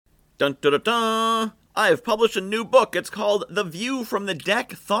Dun dun dun dun! I have published a new book. It's called The View from the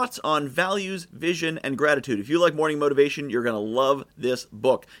Deck, Thoughts on Values, Vision, and Gratitude. If you like morning motivation, you're going to love this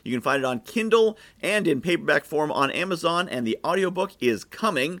book. You can find it on Kindle and in paperback form on Amazon, and the audiobook is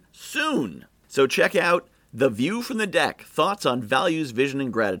coming soon. So check out The View from the Deck, Thoughts on Values, Vision,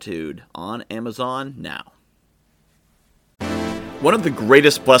 and Gratitude on Amazon now. One of the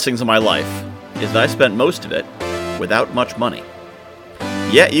greatest blessings of my life is that I spent most of it without much money.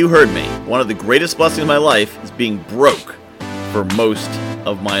 Yeah, you heard me. One of the greatest blessings of my life is being broke for most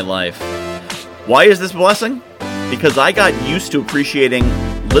of my life. Why is this a blessing? Because I got used to appreciating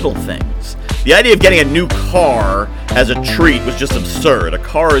little things. The idea of getting a new car as a treat was just absurd. A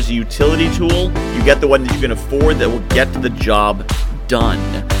car is a utility tool. You get the one that you can afford that will get the job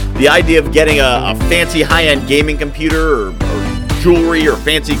done. The idea of getting a fancy high-end gaming computer or jewelry or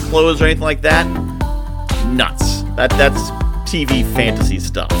fancy clothes or anything like that, nuts. That's TV fantasy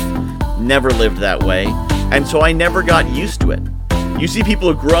stuff. Never lived that way, and so I never got used to it. You see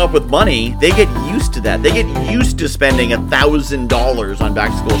people who grow up with money, they get used to that. They get used to spending $1,000 on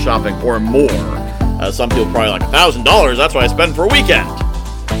back-to-school shopping or more. Some people probably like $1,000, that's what I spend for a weekend.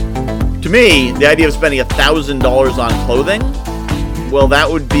 To me, the idea of spending $1,000 on clothing, well, that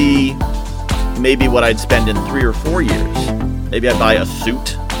would be maybe what I'd spend in 3 or 4 years. Maybe I'd buy a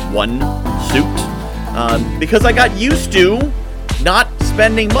suit, one suit, because I got used to not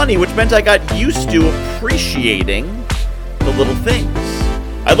spending money, which meant I got used to appreciating the little things.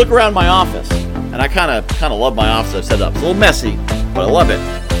 I look around my office, and I kind of love my office I've set up. It's a little messy, but I love it.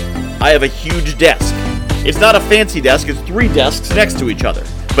 I have a huge desk. It's not a fancy desk, it's 3 desks next to each other,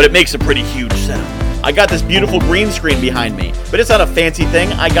 but it makes a pretty huge setup. I got this beautiful green screen behind me, but it's not a fancy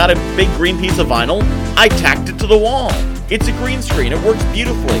thing. I got a big green piece of vinyl. I tacked it to the wall. It's a green screen. It works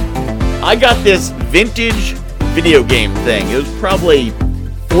beautifully. I got this vintage video game thing. It was probably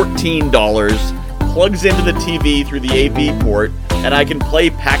 $14. Plugs into the TV through the AV port, and I can play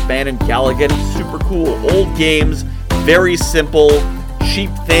Pac-Man and Galaga. It's super cool. Old games, very simple, cheap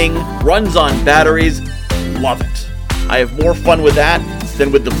thing, runs on batteries. Love it. I have more fun with that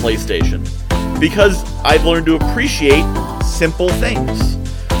than with the PlayStation, because I've learned to appreciate simple things.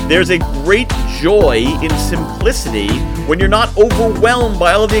 There's a great joy in simplicity when you're not overwhelmed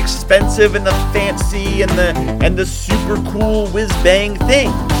by all of the expensive and the fancy and the super cool whiz-bang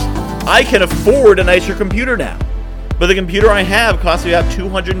things. I can afford a nicer computer now, but the computer I have costs me about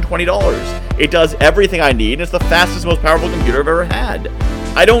 $220. It does everything I need, and it's the fastest, most powerful computer I've ever had.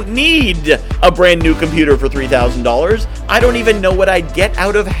 I don't need a brand new computer for $3,000. I don't even know what I'd get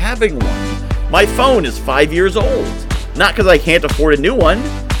out of having one. My phone is 5 years old. Not because I can't afford a new one,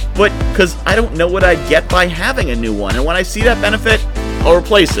 but because I don't know what I'd get by having a new one. And when I see that benefit, I'll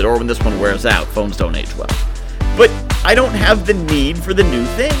replace it, or when this one wears out. Phones don't age well. But I don't have the need for the new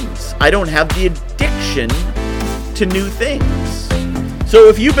things. I don't have the addiction to new things. So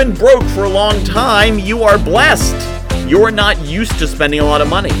if you've been broke for a long time, you are blessed. You're not used to spending a lot of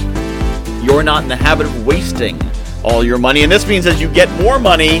money. You're not in the habit of wasting all your money. And this means as you get more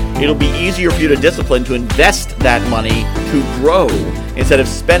money, it'll be easier for you to discipline to invest that money to grow instead of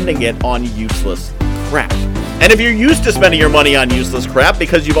spending it on useless crap. And if you're used to spending your money on useless crap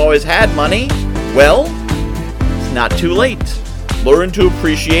because you've always had money, well, it's not too late. Learn to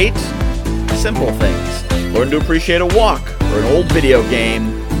appreciate simple things. Learn to appreciate a walk or an old video game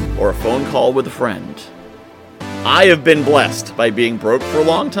or a phone call with a friend. I have been blessed by being broke for a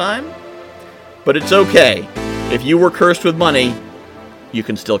long time, but it's okay. If you were cursed with money, you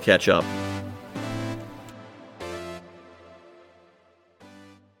can still catch up.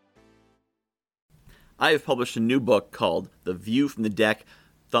 I have published a new book called The View from the Deck,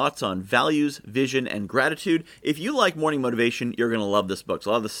 Thoughts on Values, Vision, and Gratitude. If you like morning motivation, you're going to love this book. It's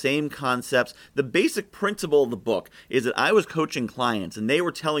a lot of the same concepts. The basic principle of the book is that I was coaching clients, and they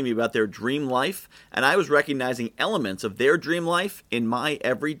were telling me about their dream life, and I was recognizing elements of their dream life in my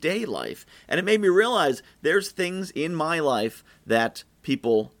everyday life. And it made me realize there's things in my life that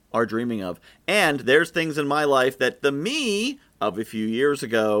people are dreaming of. And there's things in my life that the me of a few years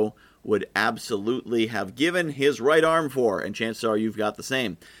ago would absolutely have given his right arm for, and chances are you've got the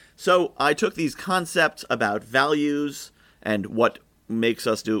same. So I took these concepts about values and what makes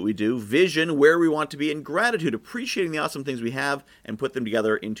us do what we do, vision, where we want to be, and gratitude, appreciating the awesome things we have, and put them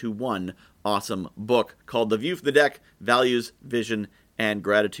together into one awesome book called The View from the Deck, Values, Vision, and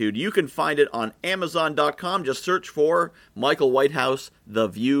Gratitude. You can find it on Amazon.com. Just search for Michael Whitehouse, The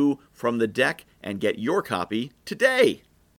View from the Deck, and get your copy today.